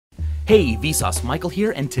Hey, Vsauce, Michael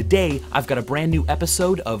here, and today I've got a brand new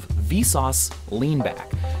episode of Vsauce Lean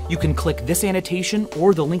Back. You can click this annotation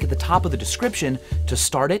or the link at the top of the description to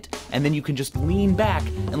start it, and then you can just lean back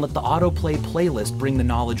and let the autoplay playlist bring the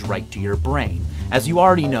knowledge right to your brain. As you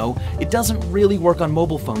already know, it doesn't really work on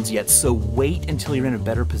mobile phones yet, so wait until you're in a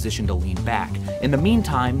better position to lean back. In the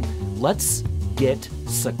meantime, let's get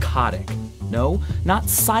psychotic. No, not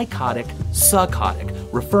psychotic, psychotic,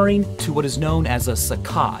 referring to what is known as a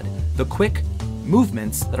saccade, the quick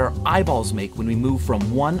movements that our eyeballs make when we move from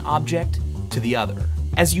one object to the other.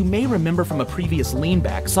 As you may remember from a previous lean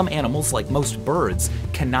back, some animals, like most birds,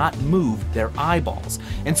 cannot move their eyeballs.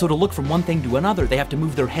 And so to look from one thing to another, they have to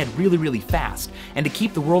move their head really, really fast. And to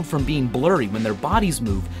keep the world from being blurry when their bodies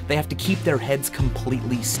move, they have to keep their heads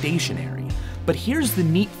completely stationary. But here's the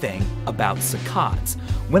neat thing about saccades.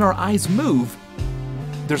 When our eyes move,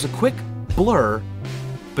 there's a quick blur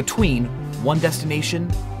between one destination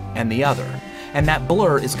and the other. And that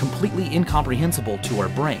blur is completely incomprehensible to our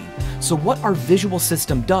brain. So what our visual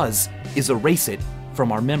system does is erase it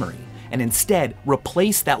from our memory, and instead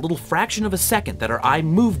replace that little fraction of a second that our eye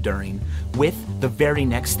moved during with the very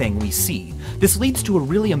next thing we see. This leads to a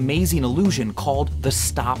really amazing illusion called the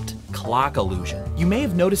stopped clock illusion. You may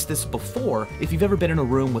have noticed this before if you've ever been in a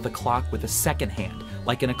room with a clock with a second hand,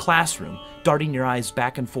 like in a classroom, darting your eyes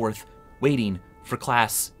back and forth, waiting for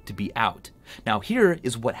class to be out. Now here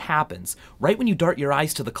is what happens. Right when you dart your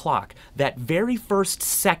eyes to the clock, that very first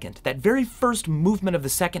second, that very first movement of the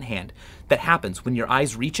second hand that happens when your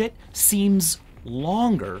eyes reach it seems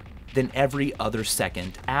longer than every other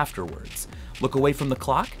second afterwards. Look away from the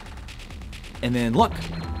clock, and then look.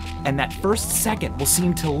 And that first second will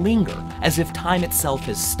seem to linger as if time itself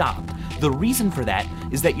has stopped. The reason for that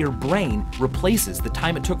is that your brain replaces the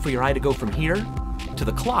time it took for your eye to go from here to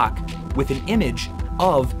the clock with an image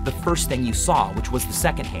of the first thing you saw, which was the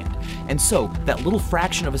second hand. And so that little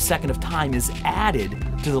fraction of a second of time is added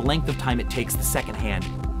to the length of time it takes the second hand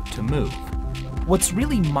to move. What's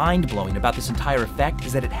really mind-blowing about this entire effect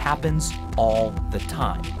is that it happens all the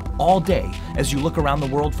time. All day, as you look around the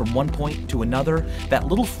world from one point to another, that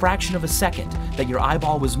little fraction of a second that your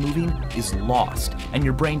eyeball was moving is lost, and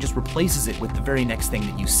your brain just replaces it with the very next thing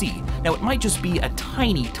that you see. Now, it might just be a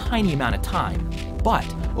tiny, tiny amount of time, but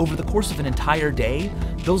over the course of an entire day,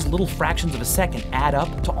 those little fractions of a second add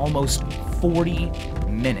up to almost 40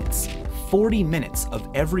 minutes. 40 minutes of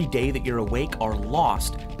every day that you're awake are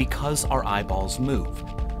lost because our eyeballs move.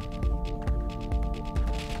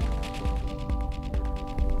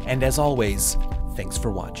 And as always, thanks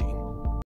for watching.